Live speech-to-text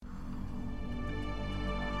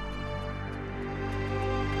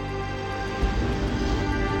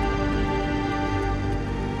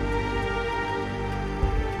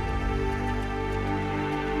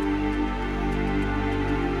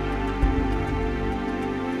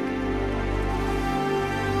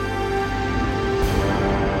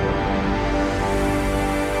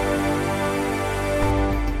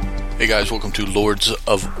Hey guys, welcome to Lords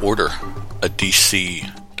of Order, a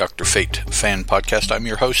DC Dr. Fate fan podcast. I'm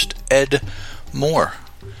your host, Ed Moore.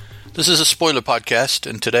 This is a spoiler podcast,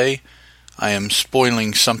 and today I am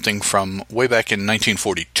spoiling something from way back in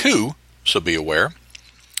 1942, so be aware.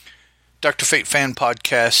 Dr. Fate fan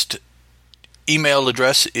podcast email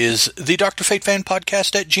address is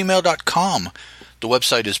thedrfatefanpodcast@gmail.com. The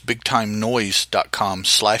website is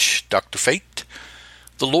bigtimenoise.com/drfate.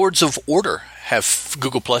 The Lords of Order have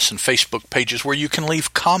Google Plus and Facebook pages where you can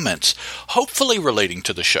leave comments, hopefully relating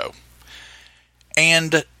to the show.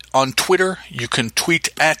 And on Twitter, you can tweet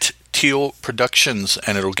at Teal Productions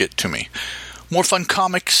and it'll get to me. More Fun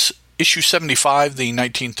Comics, issue 75, the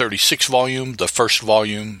 1936 volume, the first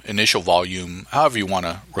volume, initial volume, however you want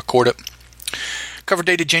to record it. Cover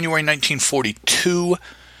dated January 1942.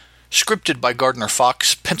 Scripted by Gardner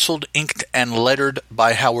Fox, penciled, inked, and lettered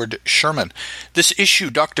by Howard Sherman. This issue,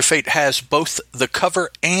 Dr. Fate has both the cover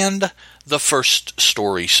and the first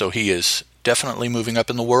story, so he is definitely moving up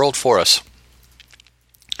in the world for us.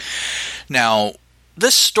 Now,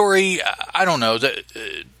 this story, I don't know,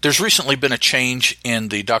 there's recently been a change in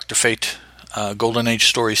the Dr. Fate Golden Age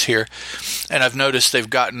stories here, and I've noticed they've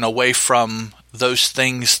gotten away from those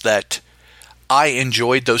things that I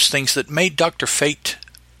enjoyed, those things that made Dr. Fate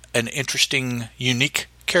an interesting, unique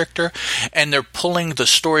character, and they're pulling the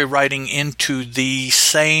story writing into the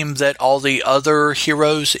same that all the other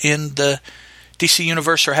heroes in the DC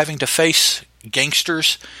universe are having to face,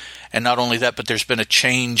 gangsters. And not only that, but there's been a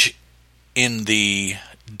change in the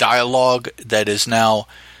dialogue that is now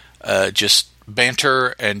just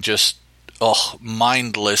banter and just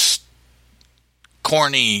mindless,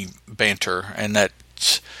 corny banter, and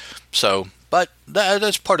that's so. But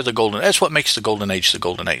that's part of the golden. That's what makes the Golden Age the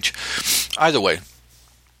Golden Age. Either way,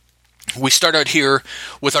 we start out here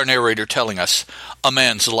with our narrator telling us, "A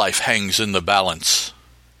man's life hangs in the balance."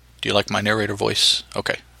 Do you like my narrator voice?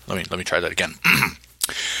 Okay, let me try that again.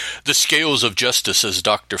 The scales of justice as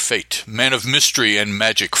Dr. Fate, man of mystery and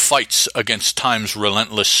magic, fights against time's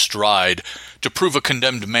relentless stride to prove a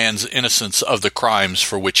condemned man's innocence of the crimes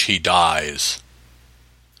for which he dies.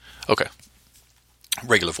 Okay.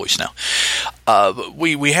 Regular voice now.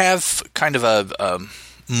 We have kind of a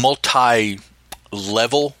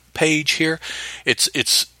multi-level page here.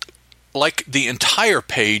 It's like the entire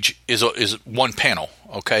page is one panel,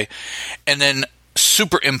 okay? And then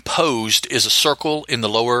superimposed is a circle in the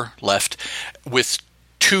lower left with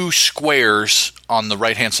two squares on the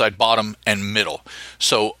right-hand side, bottom and middle.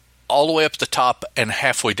 So all the way up the top and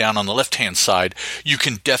halfway down on the left-hand side, you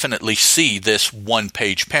can definitely see this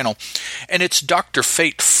one-page panel. And it's Dr.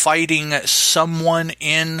 Fate fighting someone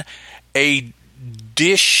in a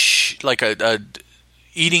dish, like a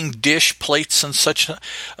eating dish, plates and such,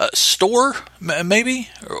 store, maybe,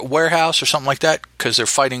 or a warehouse or something like that, because they're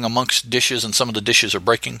fighting amongst dishes and some of the dishes are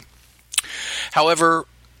breaking. However,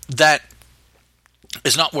 that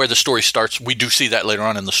is not where the story starts. We do see that later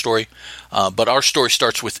on in the story. But our story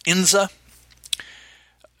starts with Inza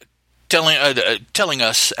telling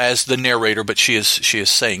us as the narrator, but she is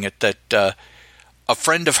saying it, that a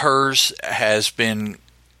friend of hers has been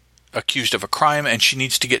accused of a crime and she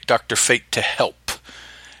needs to get Dr. Fate to help.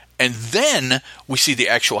 And then we see the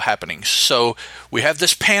actual happenings. So we have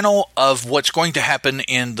this panel of what's going to happen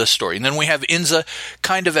in the story. And then we have Inza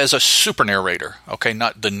kind of as a super narrator. Okay,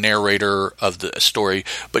 not the narrator of the story,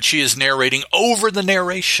 but she is narrating over the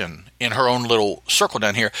narration in her own little circle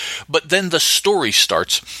down here. But then the story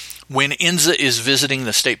starts when Inza is visiting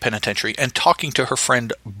the state penitentiary and talking to her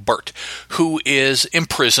friend Bert, who is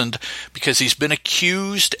imprisoned because he's been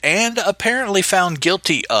accused and apparently found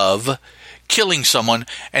guilty of killing someone,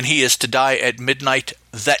 and he is to die at midnight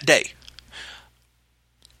that day.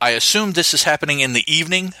 I assume this is happening in the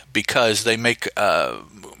evening because they make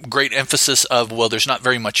great emphasis of, well, there's not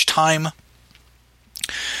very much time.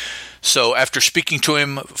 So after speaking to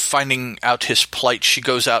him, finding out his plight, she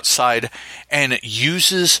goes outside and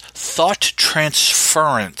uses thought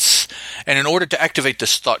transference. And in order to activate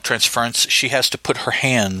this thought transference, she has to put her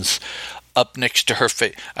hands up next to her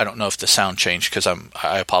face. I don't know if the sound changed because I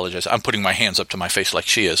apologize. I'm putting my hands up to my face like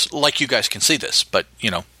she is. Like you guys can see this, but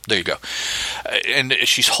there you go. And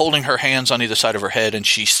she's holding her hands on either side of her head and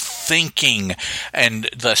she's thinking and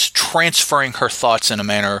thus transferring her thoughts in a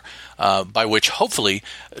manner by which hopefully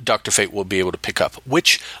Dr. Fate will be able to pick up,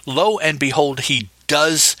 which lo and behold he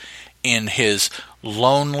does in his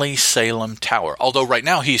lonely Salem Tower. Although right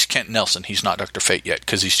now he's Kent Nelson. He's not Dr. Fate yet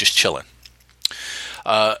because he's just chilling.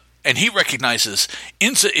 And he recognizes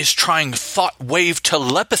Inza is trying thought wave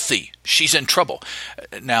telepathy. She's in trouble.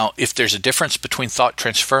 Now, if there's a difference between thought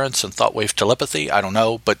transference and thought wave telepathy, I don't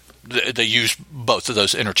know. But They use both of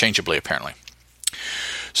those interchangeably, apparently.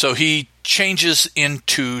 So he changes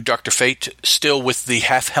into Dr. Fate, still with the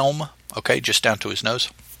half helm, okay, just down to his nose.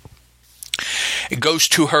 It goes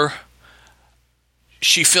to her.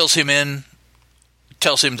 She fills him in,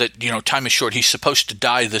 tells him that, time is short. He's supposed to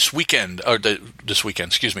die this weekend,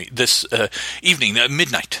 this evening,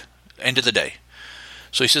 midnight, end of the day.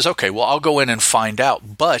 So he says, okay, well, I'll go in and find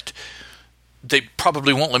out, but they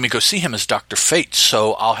probably won't let me go see him as Dr. Fate,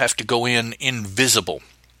 so I'll have to go in invisible.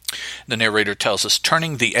 The narrator tells us,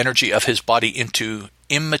 turning the energy of his body into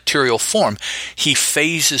immaterial form, he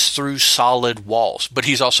phases through solid walls, but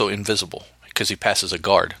he's also invisible because he passes a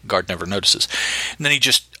guard. Guard never notices. And then he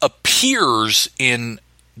just appears in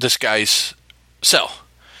this guy's cell.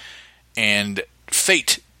 And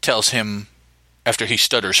Fate tells him, after he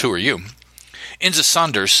stutters, "Who are you?" "Inza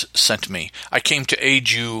Saunders sent me. I came to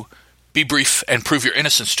aid you. Be brief and prove your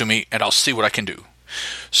innocence to me, and I'll see what I can do."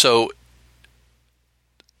 So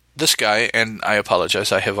this guy, and I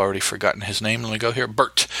apologize, I have already forgotten his name. Let me go here.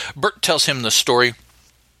 Bert. Bert tells him the story,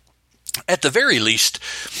 at the very least,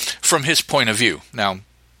 from his point of view. Now,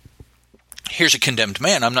 here's a condemned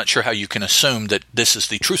man. I'm not sure how you can assume that this is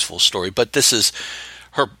the truthful story, but this is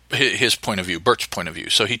his point of view, Bert's point of view.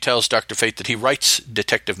 So he tells Dr. Fate that he writes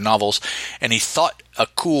detective novels, and he thought a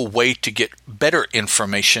cool way to get better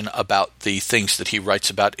information about the things that he writes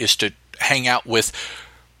about is to hang out with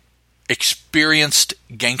experienced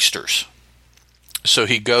gangsters. So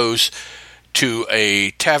he goes to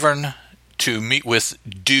a tavern to meet with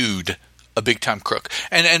Dude, a big-time crook.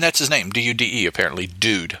 And that's his name, D-U-D-E, apparently,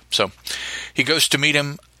 Dude. So he goes to meet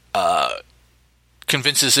him,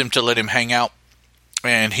 convinces him to let him hang out,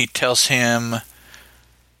 and he tells him,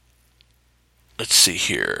 let's see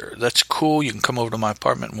here, that's cool, you can come over to my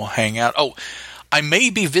apartment and we'll hang out. Oh, I may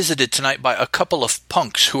be visited tonight by a couple of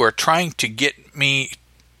punks who are trying to get me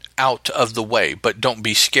out of the way, but don't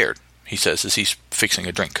be scared, he says as he's fixing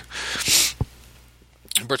a drink.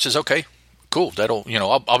 Bert says, okay, cool, that'll,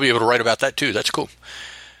 I'll be able to write about that too, that's cool.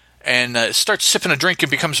 And starts sipping a drink and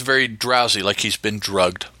becomes very drowsy, like he's been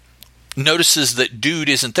drugged. Notices that Dude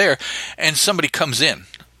isn't there, and somebody comes in,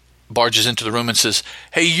 barges into the room and says,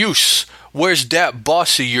 "Hey, Yus, where's that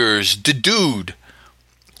boss of yours, the Dude?"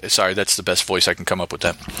 Sorry, that's the best voice I can come up with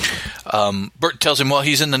that. Bert tells him, well,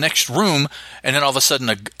 he's in the next room, and then all of a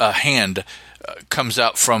sudden a hand comes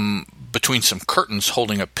out from between some curtains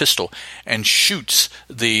holding a pistol and shoots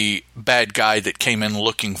the bad guy that came in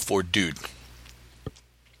looking for Dude.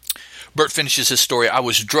 Bert finishes his story. "I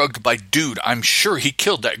was drugged by Dude. I'm sure he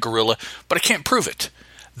killed that gorilla, but I can't prove it.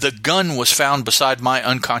 The gun was found beside my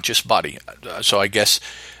unconscious body." So I guess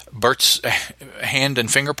Bert's hand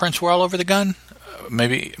and fingerprints were all over the gun?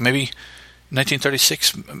 Maybe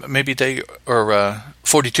 1936, maybe they, or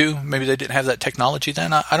 42, maybe they didn't have that technology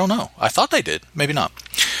then. I don't know. I thought they did. Maybe not.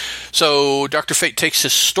 So Dr. Fate takes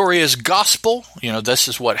his story as gospel. This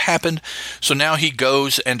is what happened. So now he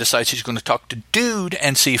goes and decides he's going to talk to Dude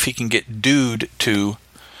and see if he can get Dude to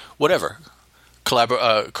whatever,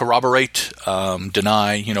 corroborate,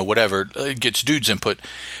 deny, whatever, gets Dude's input.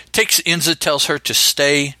 Takes Inza, tells her to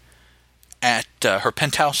stay at her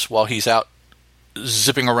penthouse while he's out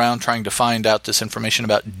zipping around trying to find out this information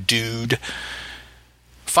about Dude.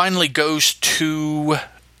 Finally goes to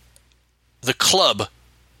the club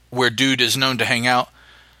where Dude is known to hang out,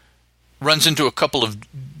 runs into a couple of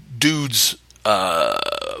Dude's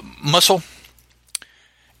muscle,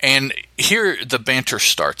 and here the banter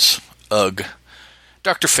starts. Ugh.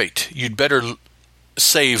 "Dr. Fate, you'd better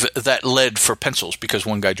save that lead for pencils," because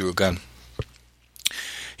one guy drew a gun.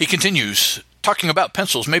 He continues, "Talking about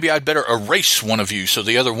pencils, maybe I'd better erase one of you so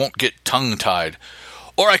the other won't get tongue-tied.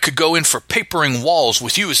 Or I could go in for papering walls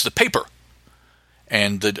with you as the paper."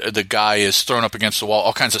 And the guy is thrown up against the wall,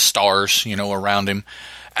 all kinds of stars, around him.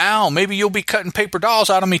 "Ow, maybe you'll be cutting paper dolls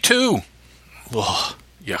out of me too." Ugh,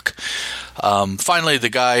 yuck. Finally, the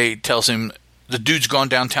guy tells him the Dude's gone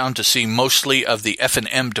downtown to see mostly of the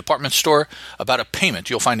F&M department store about a payment.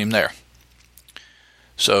 You'll find him there.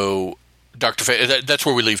 So Dr. Fate, that's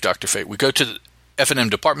where we leave Dr. Fate. We go to the F&M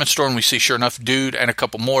department store and we see, sure enough, Dude and a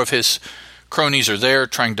couple more of his cronies are there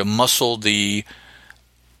trying to muscle the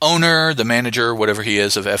owner, the manager, whatever he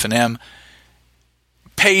is, of F&M.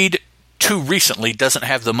 Paid too recently, doesn't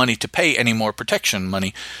have the money to pay any more protection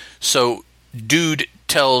money. So Dude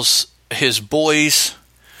tells his boys,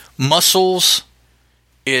 Muscles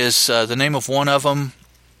is the name of one of them.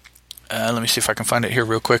 Let me see if I can find it here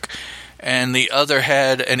real quick. And the other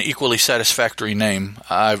had an equally satisfactory name.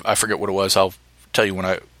 I forget what it was. I'll tell you when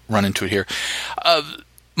I run into it here.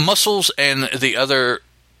 Muscles and the other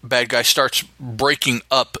bad guy starts breaking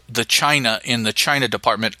up the china in the china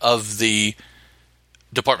department of the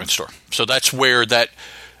department store. So that's where that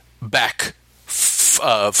back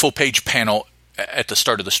full-page panel at the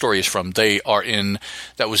start of the story is from. They are in,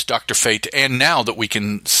 that was Dr. Fate, and now that we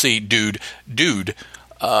can see Dude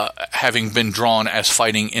having been drawn as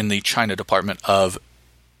fighting in the China department of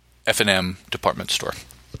F&M department store.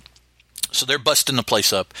 So they're busting the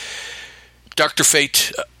place up. Dr.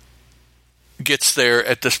 Fate gets there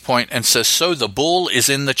at this point and says, "So the bull is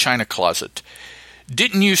in the China closet.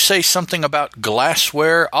 Didn't you say something about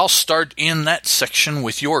glassware? I'll start in that section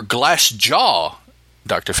with your glass jaw,"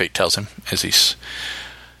 Dr. Fate tells him as he's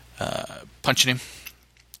punching him.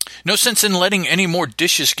 "No sense in letting any more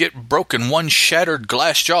dishes get broken. One shattered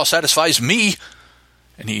glass jaw satisfies me."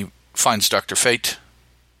 And he finds finds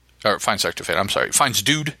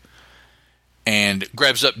Dude and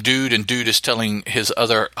grabs up Dude, and Dude is telling his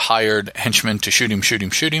other hired henchman to shoot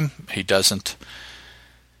him. He doesn't.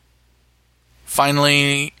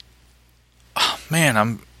 Finally,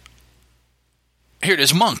 here it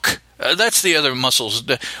is, Monk. That's the other Muscles.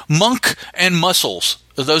 Monk and Muscles.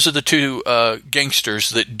 Those are the two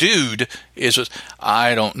gangsters that Dude is with.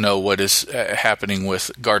 I don't know what is happening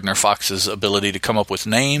with Gardner Fox's ability to come up with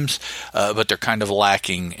names, but they're kind of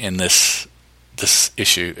lacking in this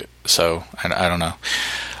issue. So I don't know.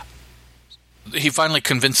 He finally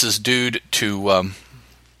convinces Dude to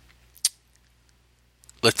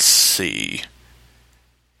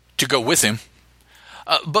to go with him.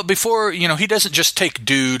 But before, he doesn't just take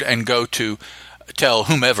Dude and go to tell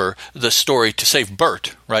whomever the story to save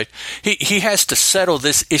Bert, right? He has to settle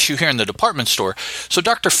this issue here in the department store. So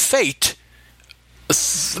Dr. Fate,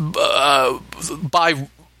 by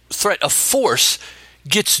threat of force,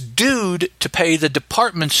 gets Dude to pay the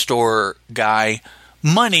department store guy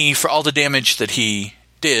money for all the damage that he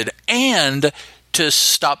did and to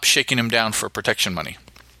stop shaking him down for protection money.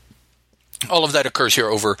 All of that occurs here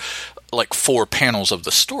over like 4 panels of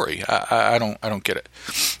the story. I don't get it.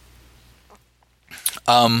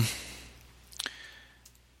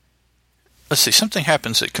 Let's see. Something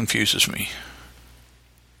happens that confuses me.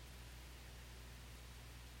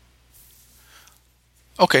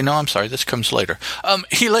 Okay, no, I'm sorry. This comes later.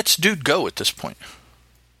 He lets Dude go at this point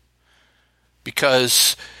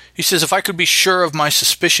because he says, "If I could be sure of my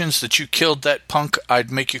suspicions that you killed that punk,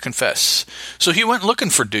 I'd make you confess." So he went looking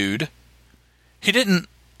for Dude. He didn't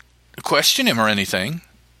question him or anything,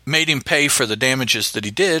 made him pay for the damages that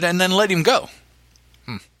he did, and then let him go.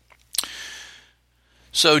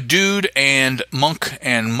 So Dude and Monk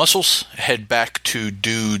and Muscles head back to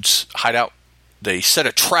Dude's hideout. They set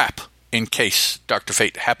a trap in case Dr.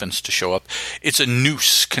 Fate happens to show up. It's a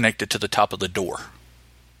noose connected to the top of the door.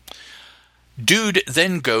 Dude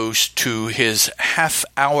then goes to his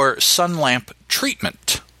half-hour sun lamp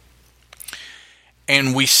treatment.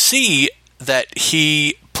 And we see that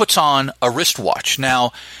he puts on a wristwatch.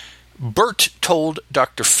 Now, Bert told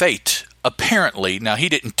Dr. Fate, apparently, now he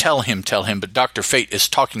didn't tell him, but Dr. Fate is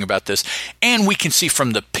talking about this, and we can see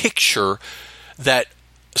from the picture that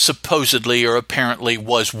supposedly or apparently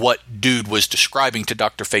was what Dude was describing to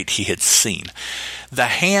Dr. Fate he had seen. The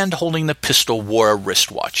hand holding the pistol wore a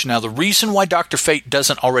wristwatch. Now, the reason why Dr. Fate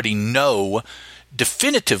doesn't already know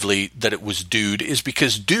definitively that it was Dude is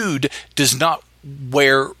because Dude does not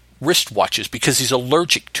wear wristwatches because he's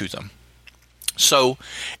allergic to them. So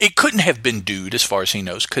it couldn't have been Dude as far as he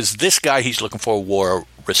knows, because this guy he's looking for wore a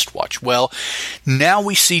wristwatch. Well, now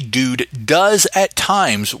we see Dude does at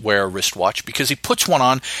times wear a wristwatch because he puts one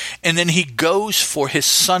on and then he goes for his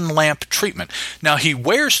sun lamp treatment. Now he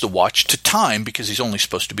wears the watch to time because he's only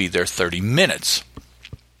supposed to be there 30 minutes.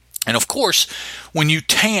 And of course, when you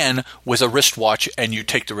tan with a wristwatch and you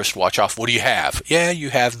take the wristwatch off, what do you have? Yeah,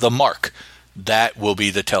 you have the mark. That will be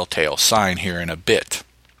the telltale sign here in a bit.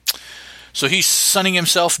 So he's sunning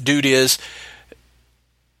himself, Dude is.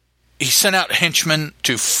 He sent out henchmen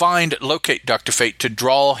to locate Dr. Fate to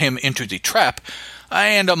draw him into the trap.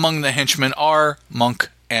 And among the henchmen are Monk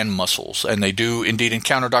and Muscles. And they do indeed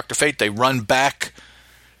encounter Dr. Fate. They run back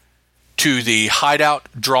to the hideout,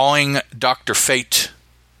 drawing Dr. Fate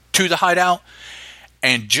to the hideout.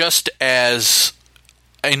 And just as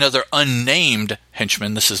another unnamed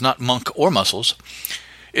henchman, this is not Monk or Muscles,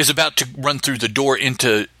 is about to run through the door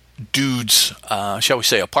into Dude's, shall we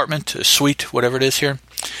say, apartment, suite, whatever it is here,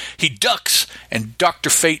 he ducks, and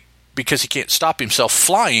Dr. Fate, because he can't stop himself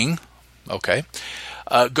flying,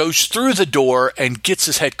 goes through the door and gets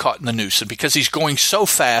his head caught in the noose. And because he's going so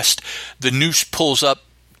fast, the noose pulls up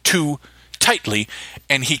too tightly,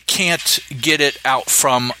 and he can't get it out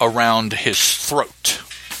from around his throat.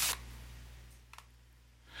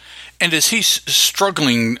 And as he's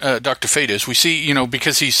struggling, Dr. Fate is, we see,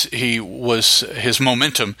 because his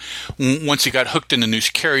momentum, once he got hooked in the noose,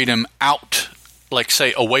 carried him out, like,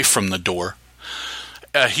 say, away from the door.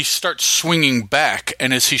 He starts swinging back,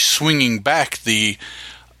 and as he's swinging back, the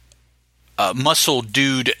muscle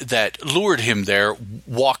dude that lured him there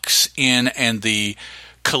walks in, and the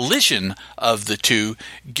collision of the two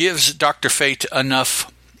gives Dr. Fate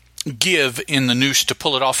enough give in the noose to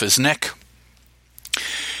pull it off his neck.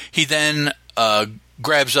 He then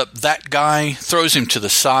grabs up that guy, throws him to the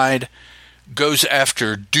side, goes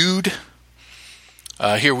after Dude.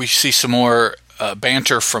 Here we see some more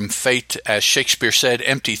banter from Fate. As Shakespeare said,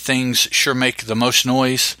 empty things sure make the most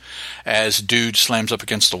noise, as Dude slams up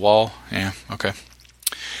against the wall. Yeah, okay.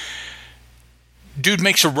 Dude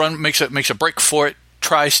makes a run, makes a break for it,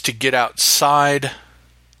 tries to get outside.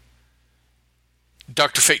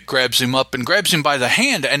 Dr. Fate grabs him up and grabs him by the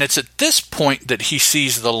hand, and it's at this point that he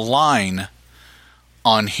sees the line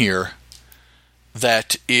on here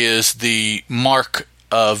that is the mark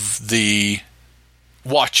of the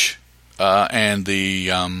watch and the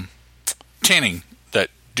tanning that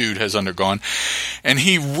Dude has undergone. And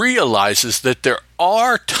he realizes that there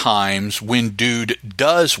are times when Dude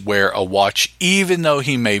does wear a watch, even though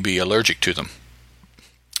he may be allergic to them.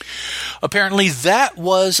 Apparently, that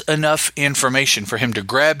was enough information for him to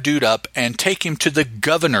grab Dude up and take him to the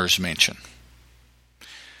governor's mansion.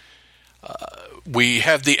 We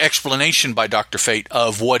have the explanation by Dr. Fate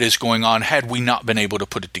of what is going on had we not been able to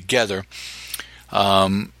put it together.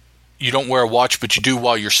 You don't wear a watch, but you do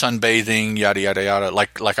while you're sunbathing, yada, yada, yada,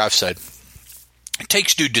 like I've said. It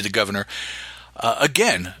takes Dude to the governor.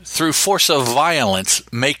 Again, through force of violence,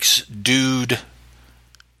 makes Dude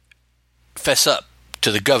fess up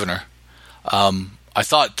to the governor. I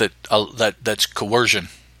thought that that's coercion,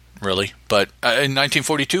 really. But in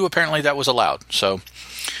 1942, apparently that was allowed. So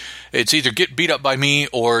it's either get beat up by me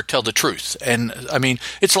or tell the truth. And, I mean,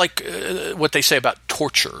 it's like what they say about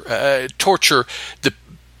torture. Torture, the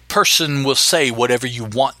person will say whatever you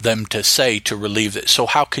want them to say to relieve it. So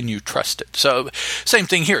how can you trust it? So same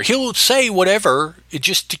thing here. He'll say whatever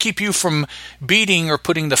just to keep you from beating or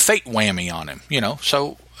putting the fate whammy on him,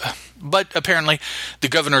 so... But apparently the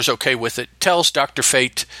governor's okay with it, tells Dr.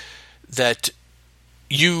 Fate that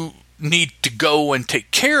you need to go and take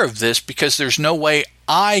care of this because there's no way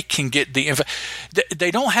I can get the info. They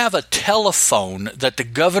don't have a telephone that the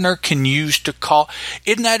governor can use to call.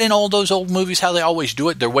 Isn't that in all those old movies how they always do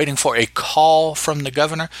it? They're waiting for a call from the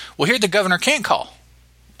governor. Well, here the governor can't call.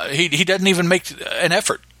 He doesn't even make an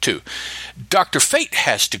effort to. Dr. Fate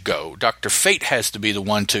has to go. Dr. Fate has to be the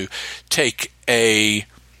one to take a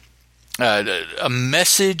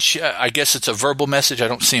message. I guess it's a verbal message. I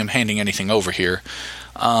don't see him handing anything over here.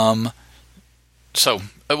 So,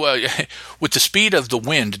 with the speed of the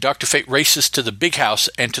wind, Dr. Fate races to the big house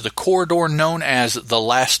and to the corridor known as the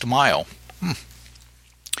Last Mile.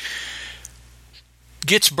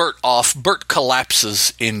 Gets Bert off. Bert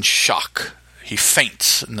collapses in shock. He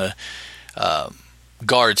faints, and the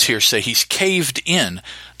guards here say he's caved in.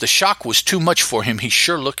 The shock was too much for him. He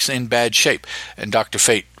sure looks in bad shape. And Dr.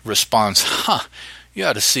 Fate responds, you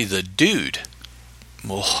ought to see the dude.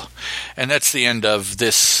 Oh. And that's the end of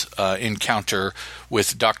this encounter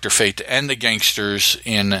with Dr. Fate and the gangsters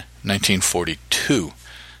in 1942.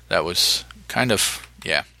 That was kind of,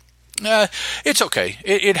 yeah. It's okay.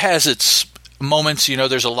 It has its moments.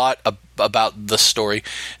 There's a lot about the story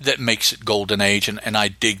that makes it Golden Age, and I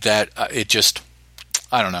dig that. It just,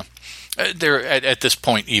 I don't know. There at this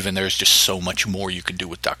point, even there's just so much more you can do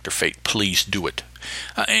with Dr. Fate. Please do it,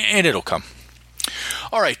 and it'll come.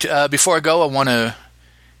 All right. Before I go, I want to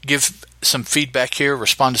give some feedback here.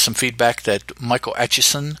 Respond to some feedback that Michael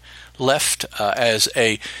Atchison left as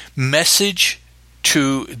a message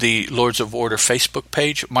to the Lords of Order Facebook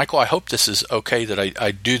page. Michael, I hope this is okay that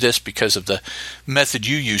I do this because of the method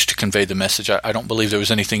you used to convey the message. I don't believe there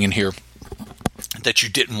was anything in here that you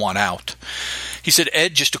didn't want out. He said,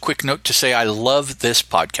 Ed, just a quick note to say I love this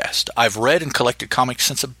podcast. I've read and collected comics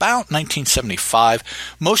since about 1975,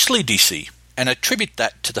 mostly DC, and attribute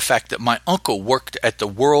that to the fact that my uncle worked at the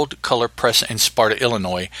World Color Press in Sparta,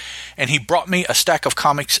 Illinois, and he brought me a stack of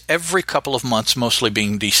comics every couple of months, mostly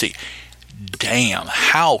being DC. Damn,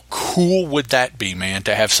 how cool would that be, man,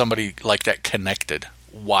 to have somebody like that connected?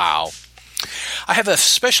 Wow. I have a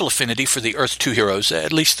special affinity for the Earth 2 heroes,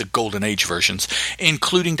 at least the Golden Age versions,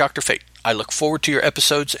 including Dr. Fate. I look forward to your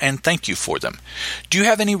episodes and thank you for them. Do you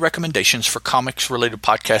have any recommendations for comics-related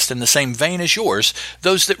podcasts in the same vein as yours,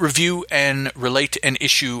 those that review and relate an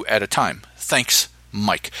issue at a time? Thanks,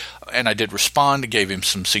 Mike. And I did respond, gave him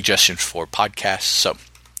some suggestions for podcasts, so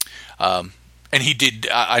And he did.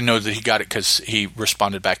 I know that he got it because he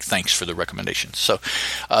responded back, thanks for the recommendation. So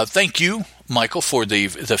thank you, Michael, for the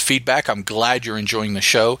feedback. I'm glad you're enjoying the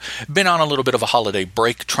show. Been on a little bit of a holiday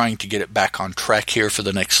break, trying to get it back on track here for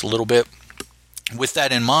the next little bit. With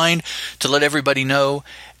that in mind, to let everybody know,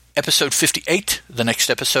 episode 58, the next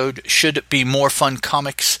episode, should be More Fun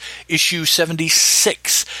Comics, issue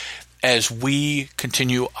 76, as we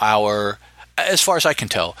continue our, as far as I can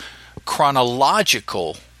tell,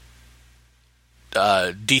 chronological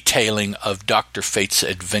detailing of Dr. Fate's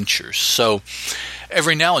adventures. So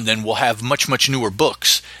every now and then we'll have much, much newer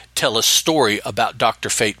books tell a story about Dr.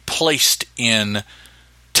 Fate placed in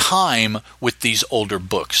time with these older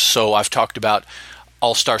books. So I've talked about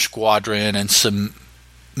All-Star Squadron and some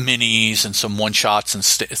minis and some one-shots and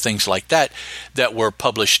things like that were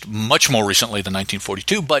published much more recently than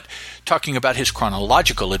 1942, but talking about his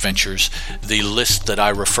chronological adventures, the list that I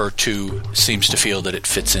refer to seems to feel that it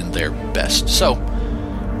fits in there best. So,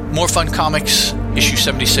 More Fun Comics, issue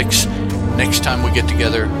 76. Next time we get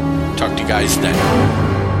together, talk to you guys then.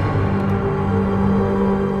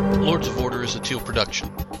 Lords of Order is a Teal production,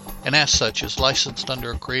 and as such is licensed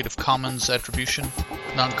under a Creative Commons Attribution,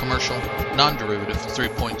 Non-Commercial, Non-Derivative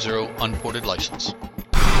 3.0 Unported license.